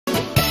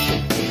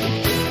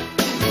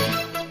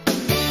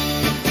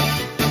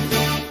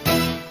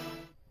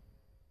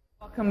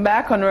Welcome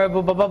back.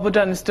 Honorable Buba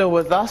Budon is still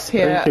with us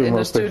here in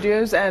the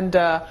studios, and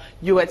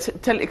you were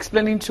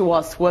explaining to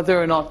us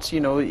whether or not,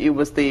 it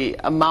was the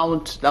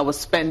amount that was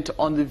spent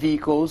on the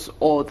vehicles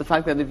or the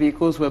fact that the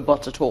vehicles were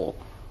bought at all.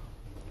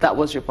 That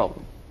was your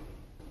problem.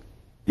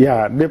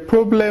 Yeah, the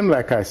problem,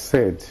 like I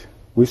said,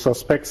 we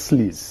suspect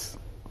sleaze,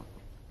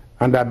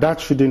 and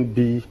that shouldn't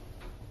be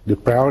the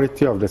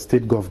priority of the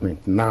state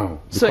government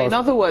now. So in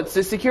other words,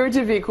 the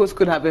security vehicles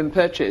could have been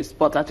purchased,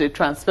 but at a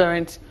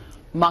transparent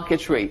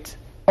market rate.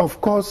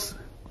 Of course,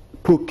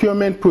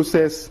 procurement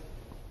process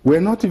were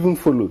not even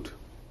followed.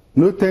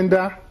 No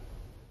tender,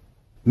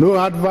 no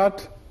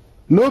advert,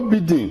 no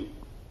bidding.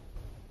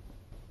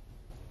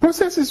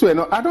 Processes were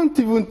not. I don't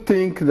even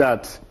think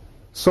that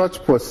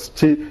such purchase,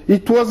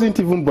 it wasn't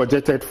even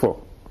budgeted for.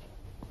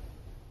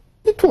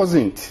 It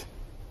wasn't.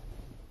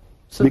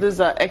 So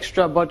these are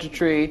extra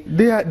budgetary.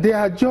 They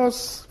are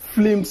just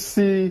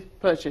flimsy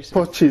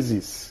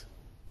purchases.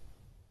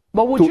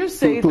 But would you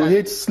say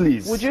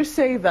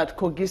that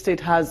Kogi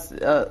State has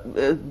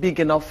a big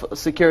enough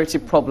security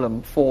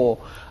problem for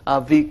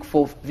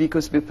vehicles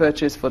to be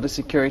purchased for the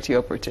security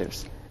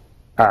operatives?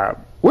 To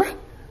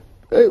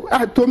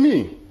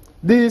me,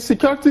 the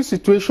security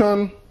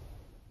situation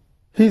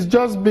is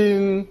just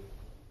been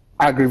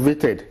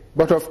aggravated.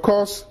 But of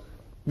course,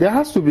 there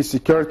has to be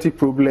security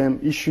problem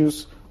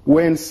issues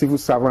when civil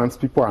servants,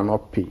 people are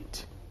not paid,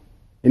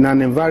 in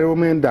an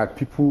environment that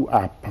people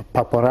are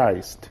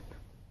pauperized.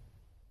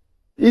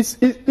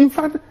 In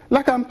fact,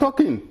 like I'm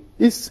talking,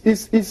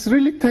 it's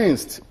really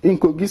tensed in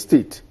Kogi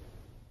State.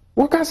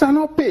 Workers are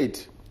not paid.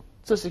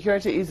 So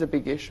security is a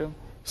big issue?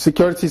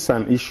 Security is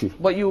an issue.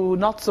 But you will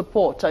not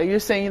support, are you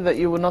saying that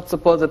you will not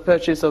support the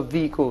purchase of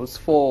vehicles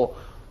for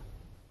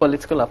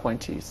political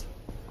appointees?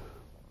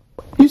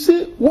 You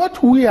see,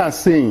 what we are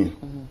saying,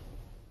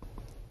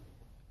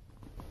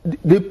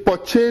 the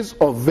purchase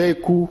of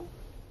vehicle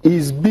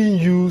is being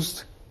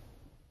used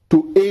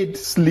to aid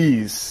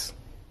sleaze.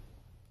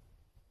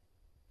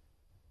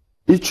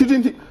 It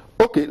shouldn't,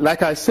 okay,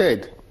 like I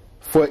said,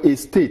 for a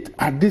state,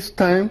 at this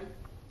time,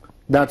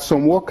 that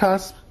some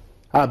workers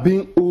are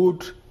being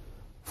owed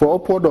for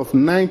upward of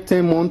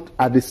 9-10 months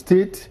at the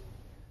state,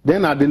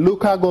 then at the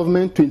local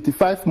government,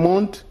 25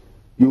 months,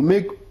 you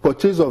make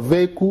purchase of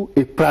vehicle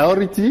a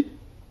priority,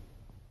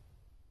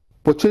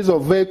 purchase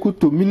of vehicle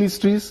to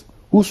ministries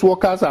whose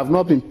workers have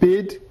not been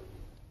paid,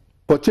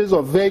 purchase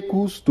of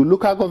vehicles to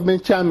local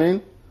government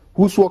chairmen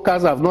whose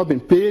workers have not been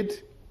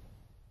paid,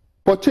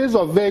 purchase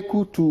of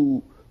vehicle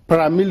to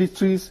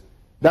paramilitaries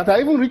that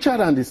are even richer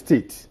than the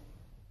state.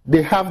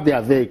 They have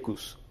their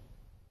vehicles.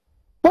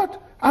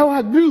 But our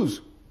abuse,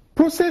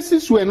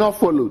 processes were not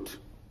followed.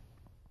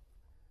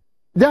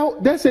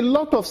 There's a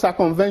lot of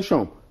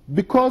circumvention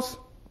because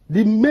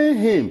the main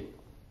aim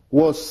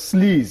was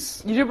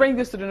sleaze. Did you bring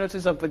this to the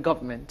notice of the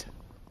government?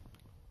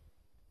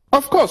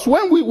 Of course,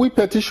 when we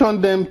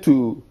petitioned them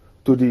to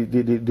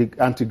the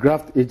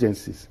anti-graft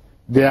agencies,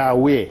 they are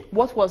aware.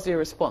 What was their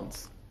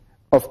response?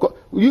 Of course,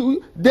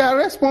 their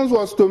response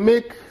was to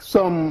make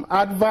some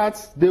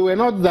adverts. They were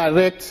not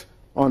direct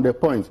on the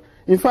point.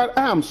 In fact,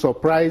 I am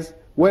surprised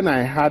when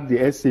I heard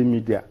the SA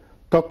media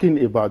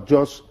talking about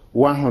just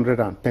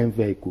 110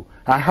 vehicles.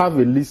 I have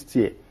a list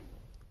here.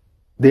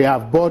 They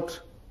have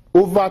bought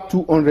over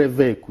 200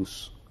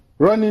 vehicles,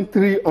 running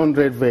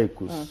 300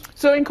 vehicles.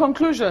 So in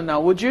conclusion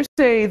now, would you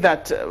say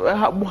that,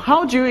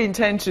 how do you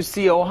intend to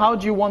see, or how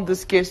do you want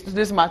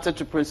this matter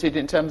to proceed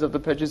in terms of the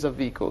purchase of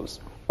vehicles?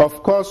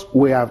 Of course,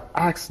 we have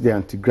asked the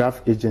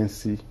anti-graft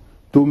agency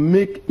to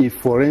make a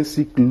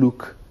forensic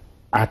look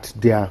at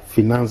their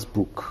finance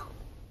book.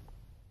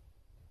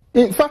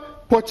 In fact,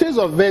 purchase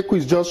of vehicle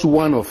is just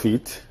one of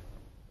it.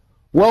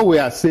 What we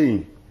are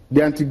saying,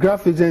 the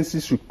anti-graft agency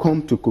should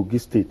come to Kogi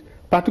State,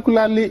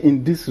 particularly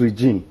in this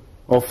regime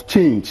of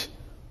change,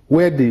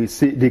 where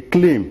they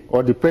claim,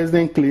 or the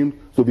president claims,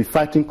 to be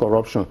fighting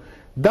corruption.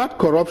 That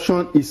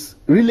corruption is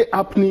really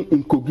happening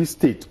in Kogi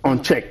State,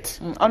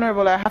 unchecked.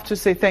 Honorable, I have to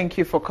say thank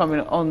you for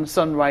coming on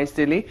Sunrise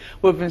Daily.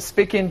 We've been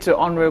speaking to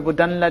Honorable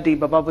Danladi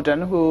Buba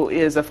Budon, who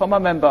is a former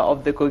member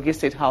of the Kogi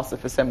State House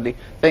of Assembly.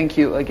 Thank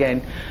you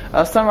again.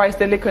 Sunrise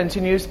Daily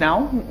continues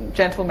now.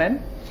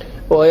 Gentlemen.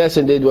 Well, yes,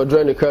 indeed. We're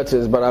drawing the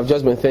curtains, but I've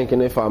just been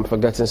thinking if I'm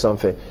forgetting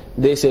something.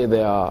 They say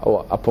they are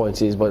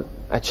appointees, but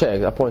I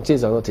checked.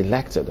 Appointees are not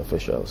elected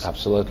officials.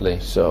 Absolutely.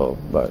 So,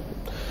 but...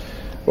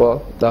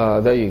 Well,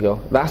 there you go.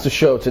 That's the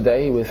show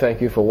today. We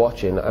thank you for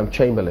watching. I'm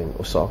Chamberlain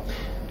Uso.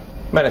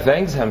 Many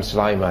thanks. I'm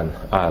Sulaiman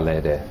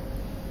Alede.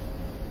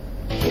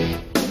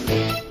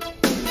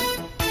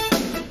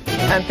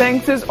 And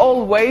thanks as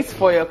always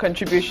for your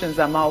contributions,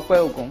 Amal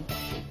Kweogun.